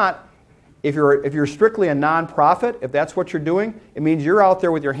you're strictly a nonprofit, if that's what you're doing, it means you're out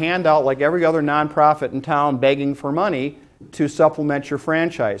there with your hand out like every other nonprofit in town begging for money to supplement your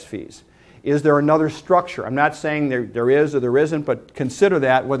franchise fees. Is there another structure? I'm not saying there is or there isn't, but consider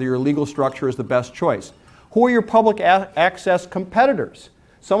that whether your legal structure is the best choice. Who are your public access competitors?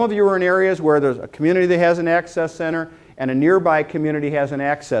 Some of you are in areas where there's a community that has an access center and a nearby community has an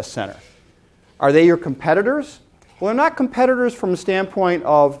access center. Are they your competitors? Well, they're not competitors from the standpoint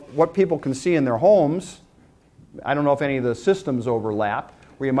of what people can see in their homes. I don't know if any of the systems overlap,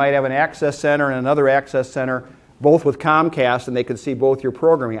 where you might have an access center and another access center, both with Comcast, and they can see both your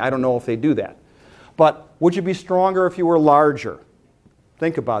programming. I don't know if they do that. But would you be stronger if you were larger?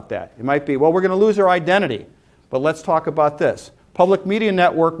 Think about that. It might be, well, we're going to lose our identity. But let's talk about this. Public Media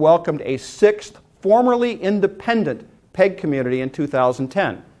Network welcomed a 6th formerly independent PEG community in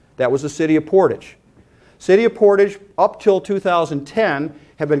 2010. That was the city of Portage. City of Portage, up till 2010,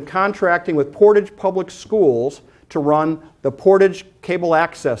 had been contracting with Portage Public Schools to run the Portage Cable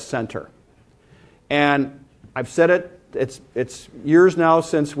Access Center. And I've said it, it's years now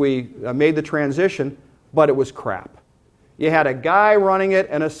since we made the transition, but it was crap. You had a guy running it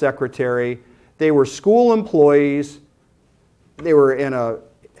and a secretary. They were school employees. They were in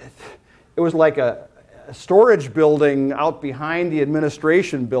it was like a storage building out behind the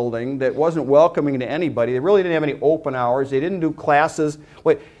administration building that wasn't welcoming to anybody. They really didn't have any open hours. They didn't do classes.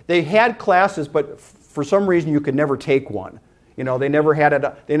 They had classes, but for some reason you could never take one. You know, they never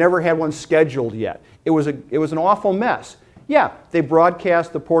had one scheduled yet. It was an awful mess. Yeah, they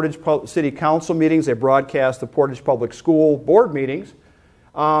broadcast the Portage City Council meetings. They broadcast the Portage Public School board meetings.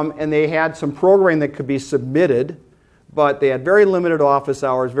 And they had some programming that could be submitted, but they had very limited office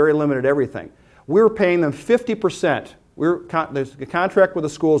hours, very limited everything. We were paying them 50%. The contract with the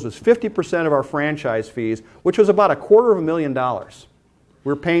schools was 50% of our franchise fees, which was about $250,000.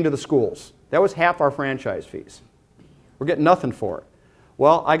 We were paying to the schools. That was half our franchise fees. We're getting nothing for it.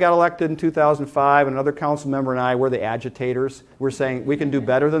 Well, I got elected in 2005, and another council member and I were the agitators. We're saying we can do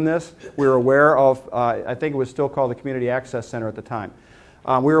better than this. We were aware of, I think it was still called the Community Access Center at the time.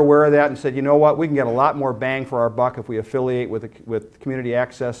 We were aware of that and said, you know what, we can get a lot more bang for our buck if we affiliate with the Community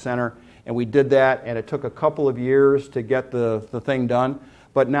Access Center. And we did that, and it took a couple of years to get the thing done.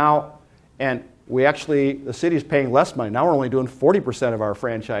 But now, and the city's paying less money. Now we're only doing 40% of our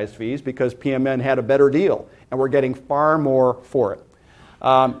franchise fees because PMN had a better deal, and we're getting far more for it.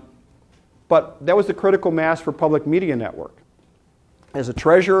 But that was the critical mass for Public Media Network. As a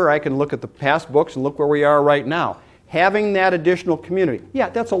treasurer, I can look at the past books and look where we are right now. Having that additional community, yeah,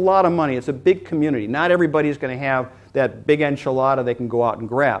 that's a lot of money. It's a big community. Not everybody's going to have that big enchilada they can go out and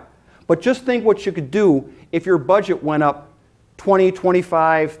grab. But just think what you could do if your budget went up 20,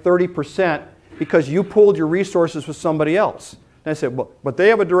 25, 30% because you pooled your resources with somebody else. And I said, well, but they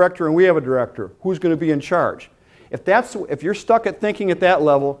have a director and we have a director. Who's going to be in charge? If you're stuck at thinking at that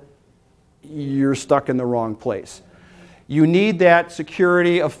level, you're stuck in the wrong place. You need that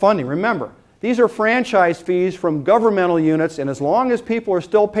security of funding. Remember, these are franchise fees from governmental units, and as long as people are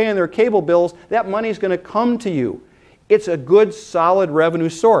still paying their cable bills, that money is going to come to you. It's a good, solid revenue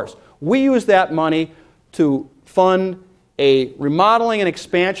source. We use that money to fund a remodeling and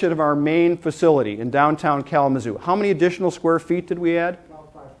expansion of our main facility in downtown Kalamazoo. How many additional square feet did we add?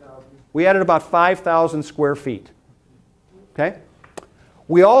 About 5,000. We added about 5,000 square feet. Okay?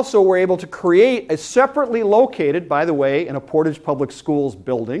 We also were able to create a separately located, by the way, in a Portage Public Schools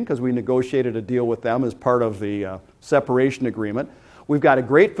building, because we negotiated a deal with them as part of the separation agreement. We've got a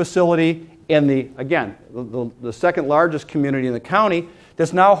great facility in the, again, the second largest community in the county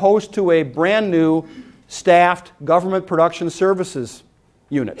that's now host to a brand new staffed government production services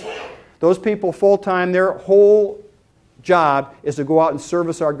unit. Those people full-time, their whole job is to go out and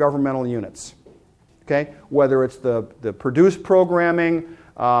service our governmental units. Okay? Whether it's the produced programming,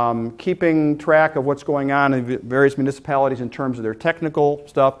 keeping track of what's going on in various municipalities in terms of their technical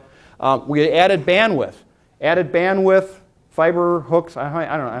stuff. We added bandwidth. Fiber hooks.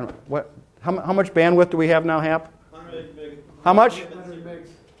 I don't know. What? How much bandwidth do we have now, Hap? 100 meg. How much? 100 megs.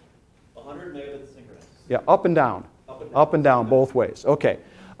 100 megabits synchronous. Yeah, up and down. Up and down both ways. Okay.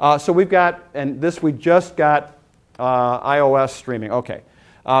 So we've got, and this we just got iOS streaming. Okay.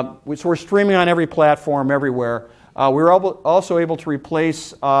 So we're streaming on every platform everywhere. We were also able to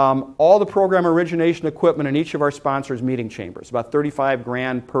replace all the program origination equipment in each of our sponsors' meeting chambers. About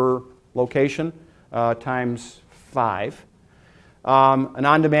 $35,000 per location times 5. An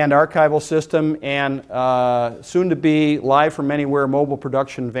on-demand archival system, and soon to be live from anywhere mobile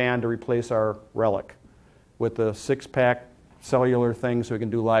production van to replace our Relic with the 6-pack cellular thing so we can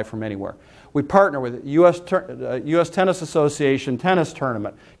do live from anywhere. We partner with U.S. Tennis Association tennis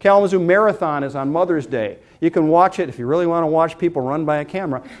tournament. Kalamazoo Marathon is on Mother's Day. You can watch it if you really want to watch people run by a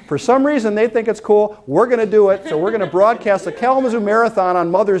camera. For some reason, they think it's cool. We're going to do it, so we're going to broadcast the Kalamazoo Marathon on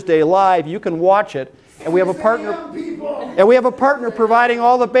Mother's Day live. You can watch it, and we have a partner. And we have a partner providing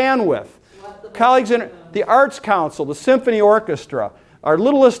all the bandwidth. Colleagues in the Arts Council, the Symphony Orchestra, our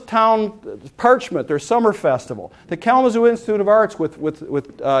littlest town, Parchment, their summer festival, the Kalamazoo Institute of Arts with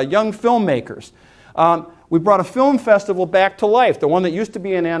young filmmakers. We brought a film festival back to life. The one that used to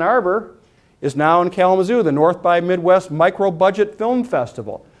be in Ann Arbor is now in Kalamazoo, the North by Midwest Micro-Budget Film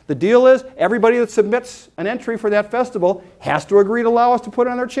Festival. The deal is everybody that submits an entry for that festival has to agree to allow us to put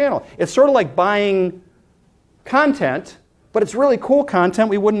it on their channel. It's sort of like buying content, but it's really cool content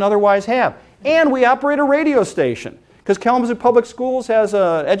we wouldn't otherwise have. And we operate a radio station. Because Kalamazoo Public Schools has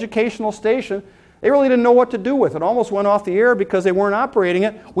an educational station, they really didn't know what to do with it. Almost went off the air because they weren't operating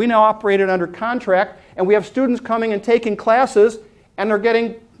it. We now operate it under contract, and we have students coming and taking classes, and they're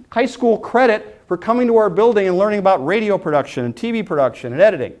getting high school credit for coming to our building and learning about radio production and TV production and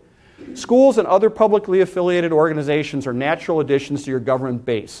editing. Schools and other publicly affiliated organizations are natural additions to your government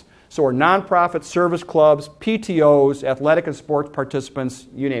base. So are nonprofit service clubs, PTOs, athletic and sports participants,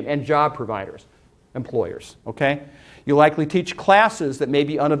 you name it, and job providers, employers, okay? You likely teach classes that may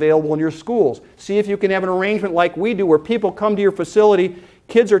be unavailable in your schools. See if you can have an arrangement like we do where people come to your facility,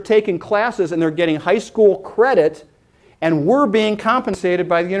 kids are taking classes and they're getting high school credit, and we're being compensated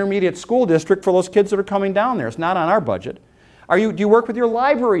by the intermediate school district for those kids that are coming down there. It's not on our budget. Do you work with your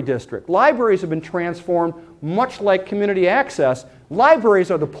library district? Libraries have been transformed much like community access.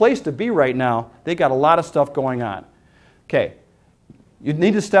 Libraries are the place to be right now. They got a lot of stuff going on. Okay. You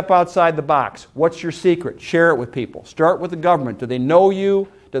need to step outside the box. What's your secret? Share it with people. Start with the government. Do they know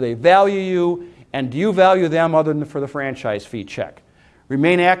you? Do they value you? And do you value them other than for the franchise fee check?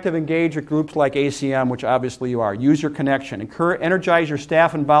 Remain active, engage with groups like ACM, which obviously you are. Use your connection. Energize your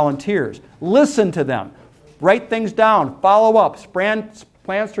staff and volunteers. Listen to them. Write things down. Follow up. Plan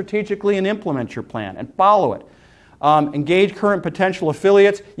strategically and implement your plan and follow it. Engage current potential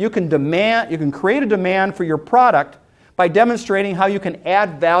affiliates. You can create a demand for your product by demonstrating how you can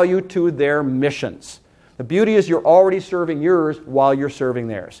add value to their missions. The beauty is you're already serving yours while you're serving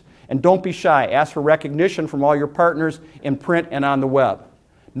theirs. And don't be shy. Ask for recognition from all your partners in print and on the web.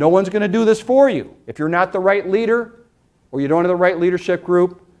 No one's going to do this for you. If you're not the right leader or you don't have the right leadership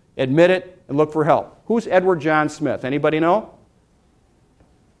group, admit it and look for help. Who's Edward John Smith? Anybody know?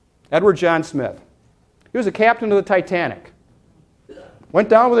 Edward John Smith. He was a captain of the Titanic. Went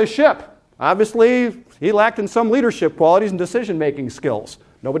down with his ship. Obviously, he lacked in some leadership qualities and decision-making skills.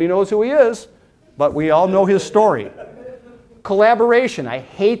 Nobody knows who he is, but we all know his story. Collaboration. I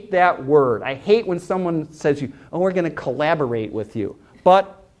hate that word. I hate when someone says, oh, we're going to collaborate with you.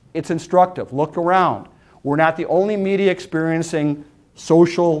 But it's instructive. Look around. We're not the only media experiencing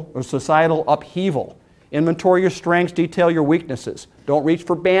social or societal upheaval. Inventory your strengths, detail your weaknesses. Don't reach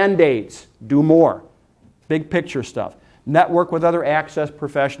for Band-Aids. Do more. Big picture stuff. Network with other access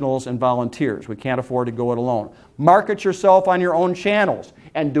professionals and volunteers. We can't afford to go it alone. Market yourself on your own channels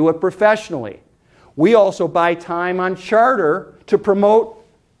and do it professionally. We also buy time on charter to promote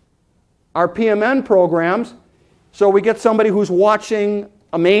our PMN programs, so we get somebody who's watching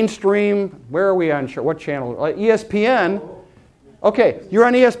a mainstream, where are we on, what channel? ESPN. Okay, you're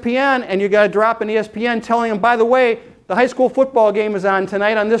on ESPN and you got to drop an ESPN telling them, by the way, The high school football game is on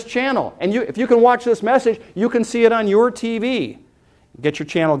tonight on this channel. And if you can watch this message, you can see it on your TV. Get your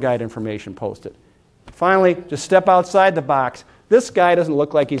channel guide information posted. Finally, just step outside the box. This guy doesn't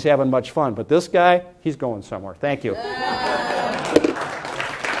look like he's having much fun, but this guy, he's going somewhere. Thank you.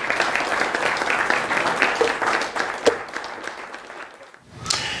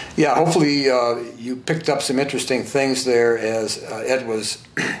 Yeah, hopefully you picked up some interesting things there as Ed was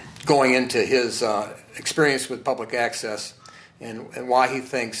going into his experience with public access and why he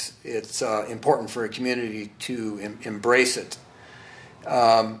thinks it's important for a community to embrace it.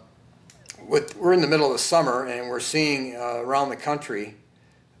 We're in the middle of the summer, and we're seeing around the country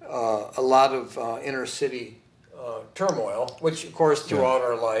a lot of inner city turmoil, which, of course, throughout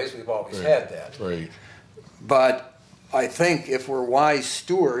our lives, we've always had that. Right. But I think if we're wise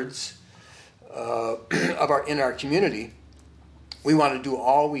stewards in our community, we want to do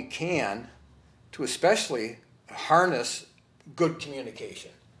all we can to especially harness good communication.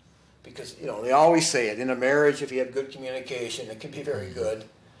 Because, they always say it, in a marriage, if you have good communication, it can be very good.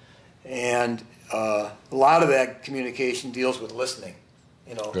 And a lot of that communication deals with listening.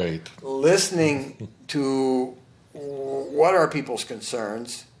 Right. Listening to what are people's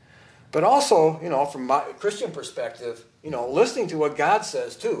concerns, but also, from my Christian perspective, listening to what God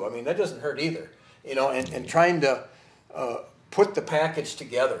says too. I mean, that doesn't hurt either. And trying to put the package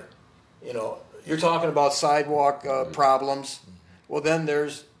together. You're talking about sidewalk problems. Well, then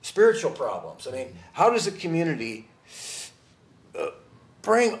there's spiritual problems. I mean, how does a community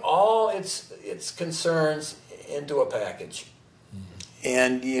bring all its concerns into a package?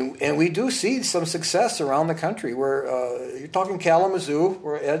 And we do see some success around the country. Where you're talking Kalamazoo,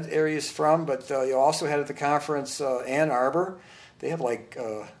 where Ed's area is from, but you also had at the conference Ann Arbor. They have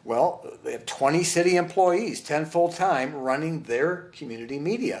they have 20 city employees, 10 full-time, running their community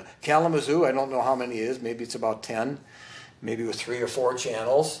media. Kalamazoo, I don't know how many it is. Maybe it's about 10, maybe with 3 or 4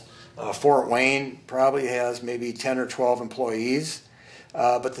 channels. Fort Wayne probably has maybe 10 or 12 employees.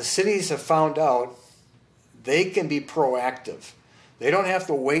 But the cities have found out they can be proactive. They don't have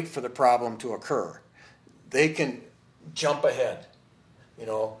to wait for the problem to occur. They can jump ahead,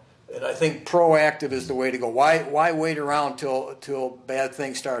 And I think proactive is the way to go. Why wait around till bad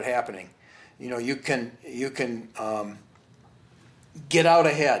things start happening? You can get out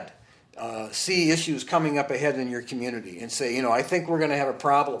ahead, see issues coming up ahead in your community, and say, I think we're going to have a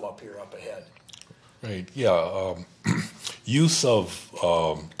problem up ahead. Right. Yeah. Use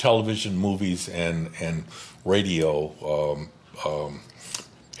of television, movies, and radio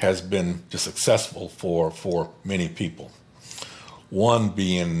has been just successful for many people. One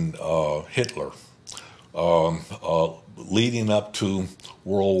being Hitler. Leading up to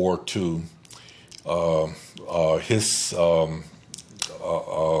World War II, his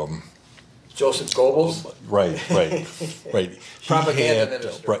Joseph Goebbels? Right. Propaganda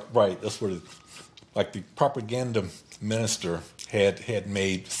minister. Right. That's what it is. Like the propaganda minister had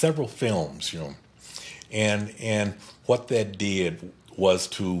made several films, and what that did was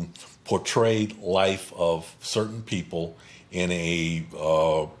to portray life of certain people in a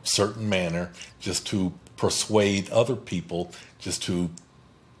certain manner, just to persuade other people just to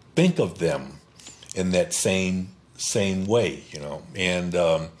think of them in that same way, and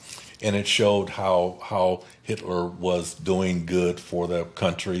it showed how Hitler was doing good for the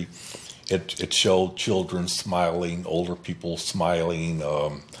country. It showed children smiling, older people smiling.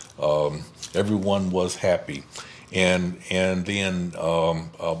 Everyone was happy, and then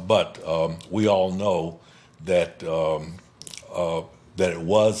but we all know that that it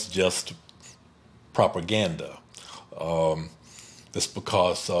was just propaganda. It's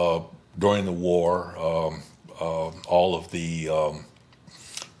because during the war, all of the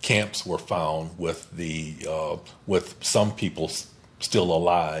camps were found with some people still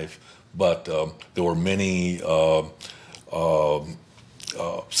alive. But there were many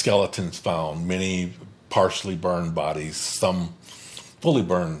skeletons found, many partially burned bodies, some fully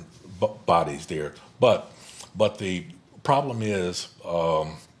burned bodies there. But the problem is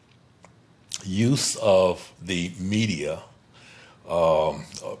use of the media.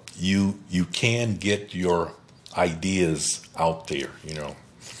 You can get your ideas out there.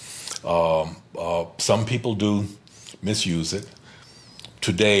 Some people do misuse it.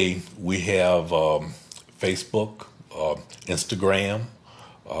 Today we have Facebook, Instagram,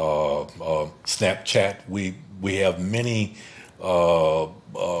 Snapchat. We have many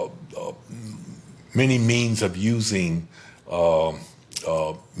means of using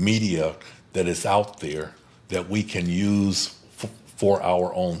media that is out there that we can use for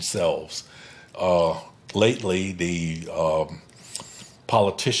our own selves. Lately, the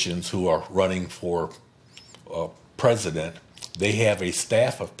politicians who are running for president, they have a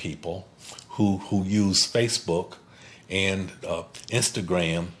staff of people who use Facebook and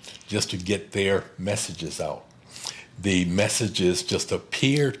Instagram just to get their messages out. The messages just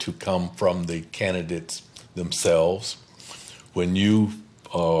appear to come from the candidates themselves. When you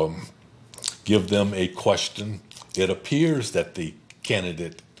give them a question, it appears that the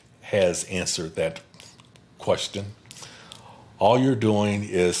candidate has answered that question. All you're doing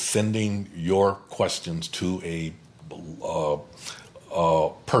is sending your questions to a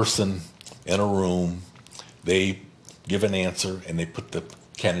person in a room. They give an answer and they put the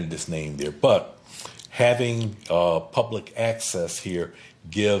candidate's name there. But having public access here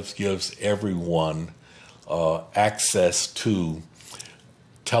gives everyone access to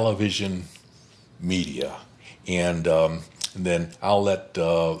television media. And then I'll let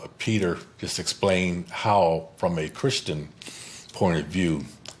Peter just explain how, from a Christian point of view,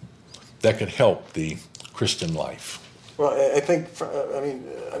 that could help the Christian life. Well, I think,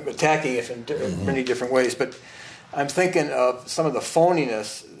 I'm attacking it in many different ways, but I'm thinking of some of the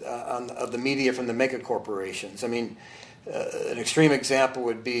phoniness of the media from the mega corporations. I mean, an extreme example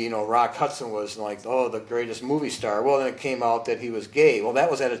would be, Rock Hudson was like, the greatest movie star. Well, then it came out that he was gay. Well, that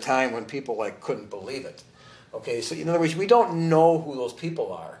was at a time when people couldn't believe it. Okay, so in other words, we don't know who those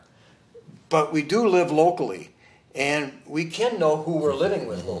people are, but we do live locally, and we can know who we're living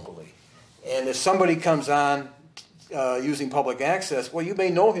with locally. And if somebody comes on using public access, well, you may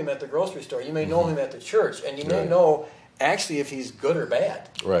know him at the grocery store, you may know him at the church, and you may know actually if he's good or bad.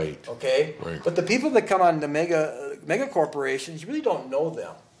 Right. Okay? Right. But the people that come on the mega corporations, you really don't know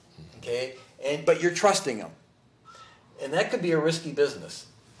them. Okay? But you're trusting them. And that could be a risky business.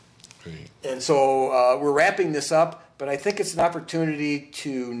 Right. And so we're wrapping this up, but I think it's an opportunity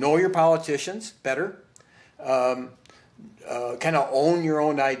to know your politicians better, kind of own your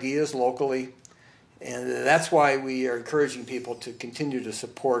own ideas locally, and that's why we are encouraging people to continue to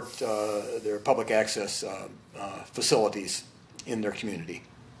support their public access facilities in their community.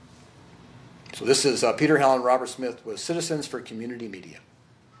 So this is Peter Howland, Robert Smith with Citizens for Community Media.